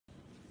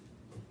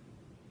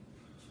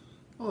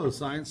Hello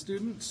science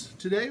students.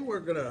 Today we're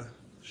going to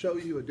show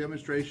you a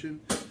demonstration.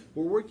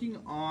 We're working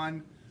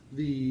on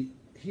the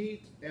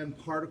heat and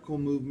particle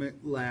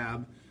movement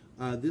lab.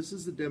 This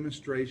is a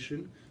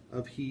demonstration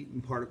of heat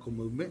and particle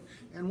movement,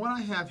 and what I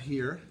have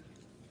here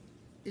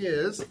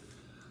is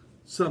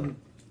some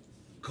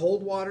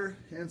cold water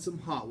and some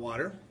hot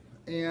water,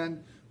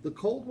 and the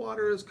cold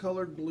water is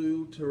colored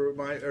blue to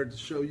remind or to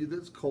show you that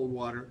it's cold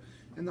water,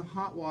 and the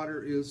hot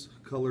water is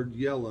colored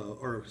yellow,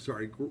 or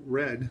sorry,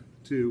 red,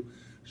 to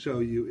show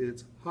you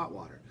it's hot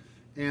water.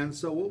 And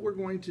so what we're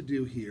going to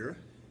do here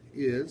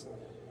is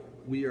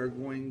we are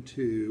going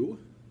to,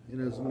 in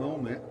a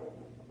moment,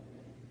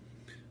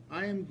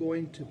 I am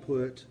going to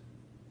I'm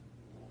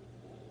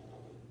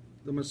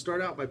going to start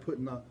out by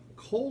putting the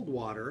cold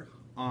water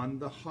on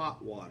the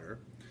hot water,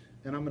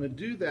 and I'm going to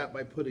do that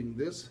by putting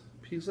this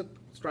piece of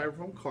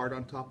styrofoam card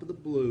on top of the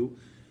blue,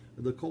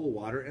 the cold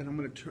water, and I'm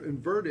going to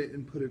invert it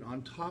and put it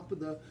on top of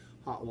the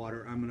hot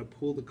water. I'm going to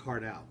pull the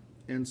card out.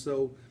 And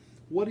so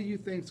what do you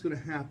think is going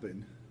to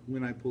happen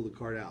when I pull the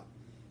card out?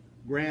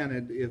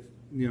 Granted, if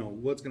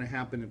what's going to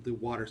happen if the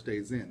water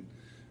stays in?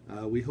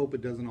 We hope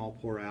it doesn't all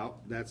pour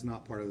out. That's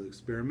not part of the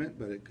experiment,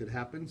 but it could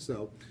happen.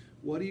 So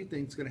what do you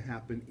think is going to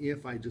happen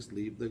if I just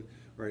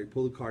I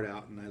pull the card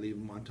out and I leave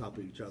them on top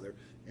of each other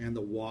and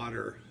the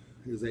water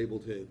is able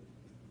to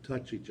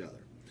touch each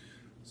other?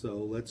 So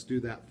let's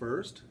do that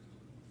first.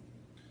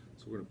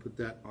 So we're going to put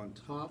that on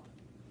top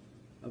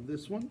of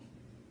this one.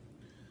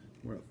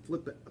 We're going to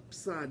flip it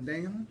upside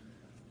down,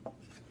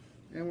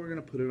 and we're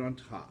going to put it on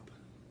top.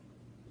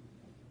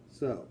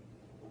 So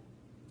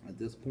at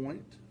this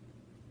point,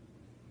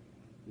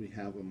 we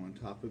have them on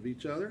top of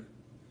each other.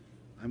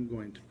 I'm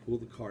going to pull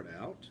the card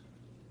out.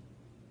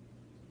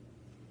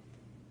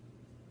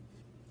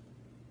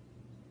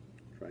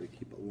 Try to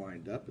keep it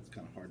lined up. It's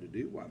kind of hard to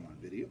do while I'm on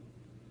video,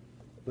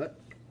 but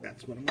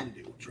that's what I'm going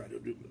to do. Try to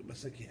do the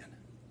best I can.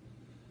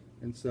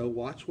 And so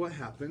watch what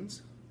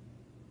happens.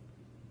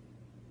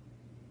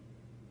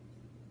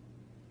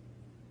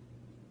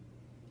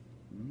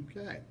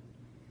 Okay.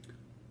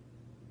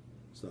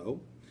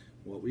 So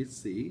what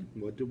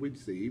did we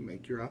see?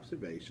 Make your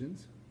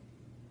observations.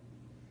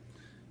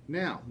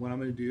 Now, what I'm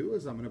going to do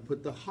is I'm going to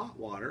put the hot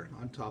water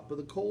on top of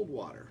the cold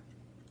water.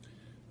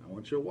 I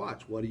want you to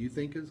watch. What do you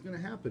think is going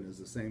to happen? Is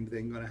the same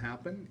thing going to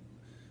happen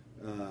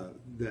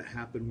that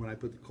happened when I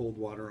put the cold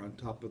water on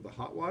top of the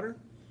hot water?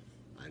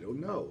 I don't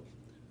know.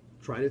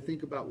 Try to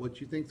think about what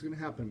you think is going to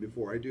happen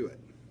before I do it.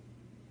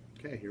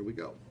 Okay, here we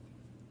go.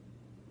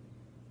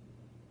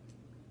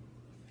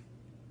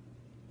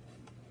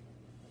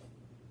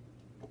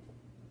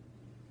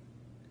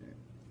 Okay.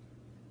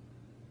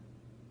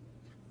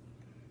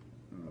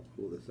 I'll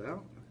pull this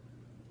out.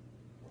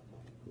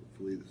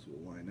 Hopefully this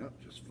will line up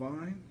just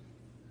fine.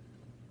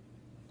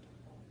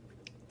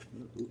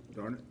 Oh,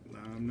 darn it,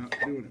 I'm not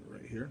doing it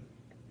right here.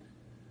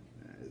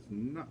 That is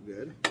not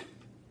good.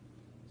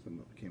 Some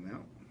of it came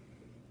out.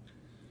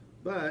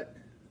 But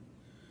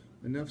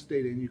enough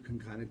stayed in, you can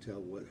kind of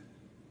tell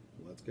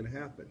what's going to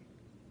happen.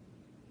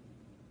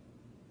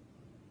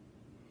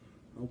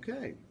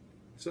 Okay,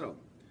 so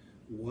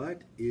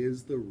what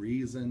is the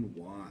reason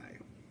why?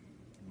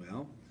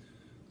 Well,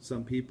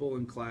 some people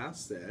in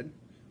class said,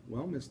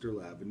 well, Mr.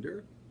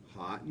 Lavender,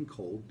 hot and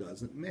cold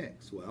doesn't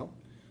mix. Well,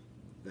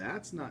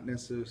 that's not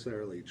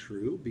necessarily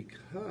true,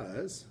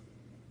 because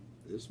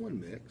this one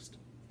mixed,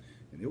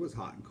 and it was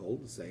hot and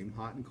cold, the same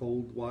hot and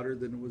cold water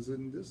than it was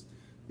in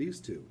these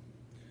two.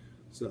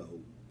 So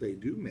they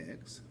do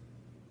mix.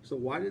 So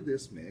why did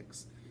this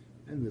mix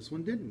and this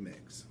one didn't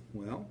mix?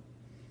 Well,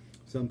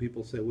 some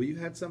people say, well, you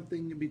had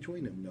something in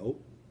between them.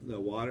 Nope, the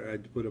water, I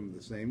put them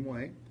the same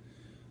way.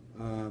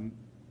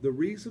 The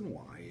reason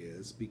why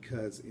is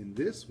because in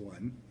this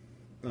one,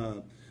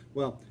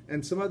 well,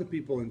 and some other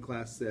people in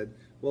class said,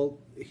 well,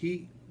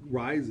 heat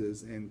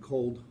rises and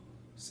cold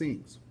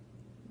sinks.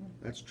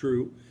 That's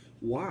true.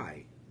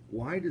 Why?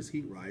 Why does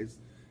heat rise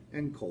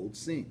and cold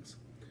sinks?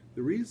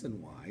 The reason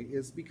why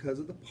is because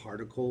of the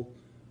particle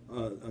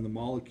on the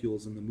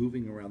molecules and the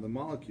moving around the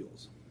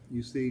molecules.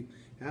 You see,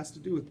 it has to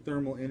do with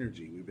thermal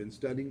energy. We've been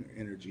studying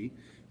energy,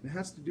 and it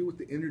has to do with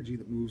the energy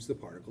that moves the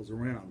particles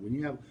around. When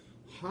you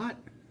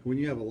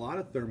have a lot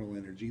of thermal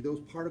energy, those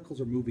particles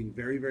are moving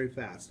very, very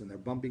fast, and they're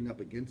bumping up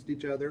against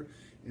each other,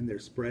 and they're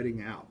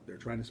spreading out. They're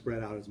trying to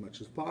spread out as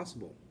much as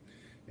possible,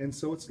 and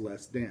so it's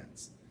less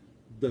dense.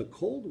 The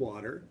cold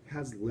water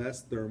has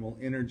less thermal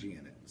energy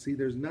in it. See,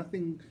 there's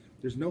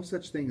no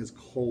such thing as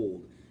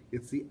cold.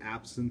 It's the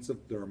absence of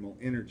thermal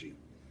energy.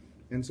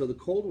 And so the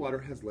cold water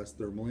has less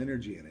thermal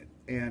energy in it.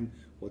 And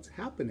what's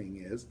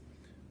happening is,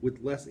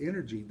 with less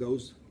energy,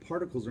 those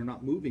particles are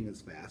not moving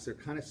as fast. They're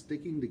kind of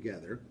sticking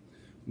together,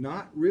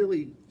 not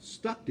really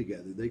stuck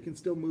together. They can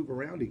still move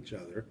around each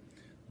other,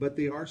 but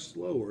they are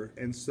slower,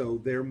 and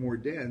so they're more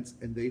dense,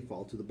 and they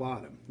fall to the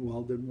bottom.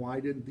 Well, then why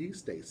didn't these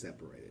stay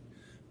separated?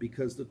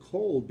 Because the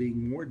cold,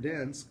 being more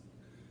dense,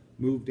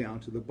 moved down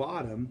to the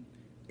bottom,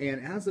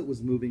 and as it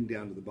was moving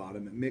down to the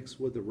bottom, it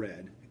mixed with the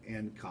red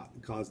and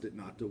caused it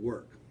not to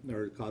work,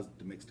 or caused it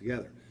to mix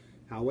together.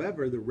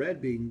 However, the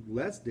red being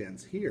less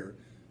dense here,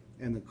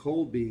 and the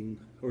cold being,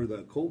 or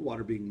the cold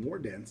water being more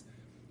dense,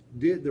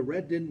 the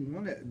red didn't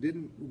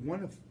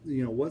want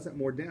to, wasn't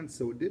more dense,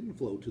 so it didn't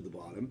flow to the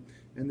bottom,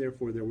 and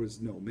therefore there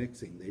was no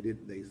mixing.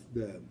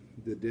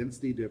 The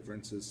density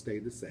differences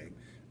stayed the same.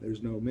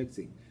 There's no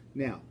mixing.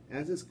 Now,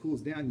 as this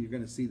cools down, you're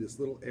going to see this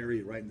little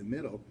area right in the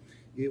middle.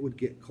 It would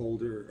get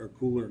colder or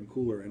cooler and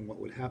cooler, and what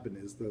would happen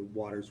is the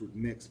waters would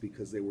mix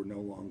because they were no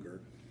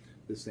longer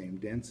the same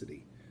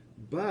density,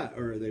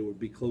 or they would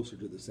be closer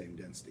to the same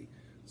density.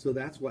 So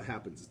that's what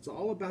happens. It's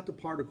all about the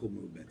particle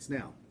movements.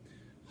 Now,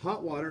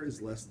 hot water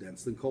is less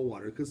dense than cold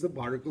water because the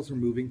particles are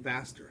moving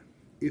faster.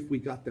 If we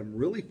got them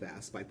really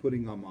fast by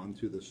putting them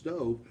onto the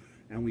stove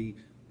and we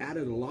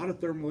added a lot of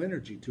thermal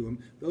energy to them,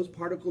 those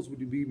particles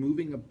would be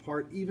moving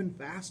apart even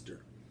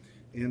faster.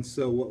 And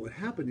so what would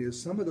happen is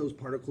some of those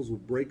particles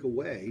would break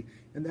away,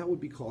 and that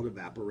would be called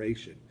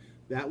evaporation.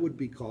 That would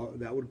be called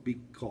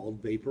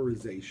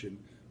vaporization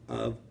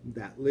of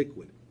that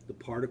liquid. The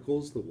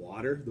particles, the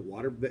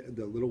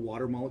little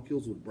water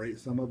molecules would break.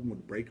 Some of them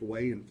would break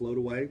away and float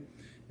away,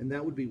 and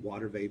that would be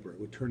water vapor. It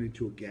would turn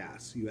into a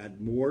gas. You add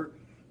more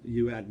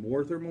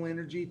thermal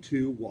energy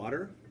to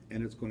water,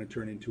 and it's going to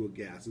turn into a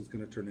gas. It's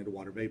going to turn into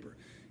water vapor.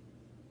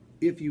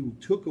 If you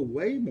took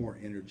away more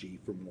energy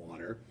from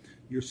water,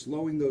 you're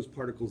slowing those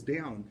particles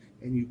down,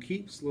 and you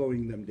keep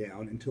slowing them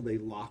down until they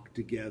lock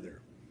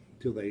together,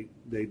 till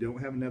they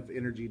don't have enough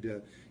energy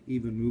to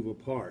even move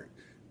apart,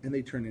 and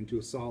they turn into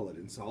a solid,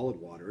 and solid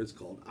water is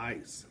called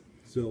ice.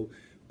 So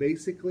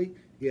basically,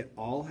 it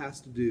all has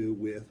to do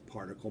with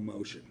particle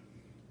motion.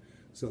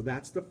 So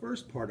that's the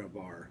first part of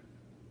our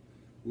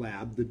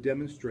lab, the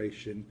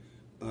demonstration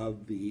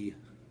of the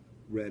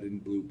red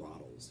and blue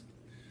bottles.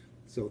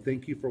 So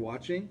thank you for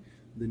watching.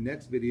 The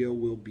next video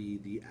will be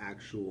the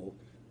actual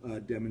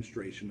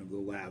demonstration of the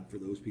lab for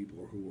those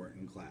people who weren't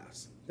in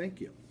class. Thank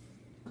you.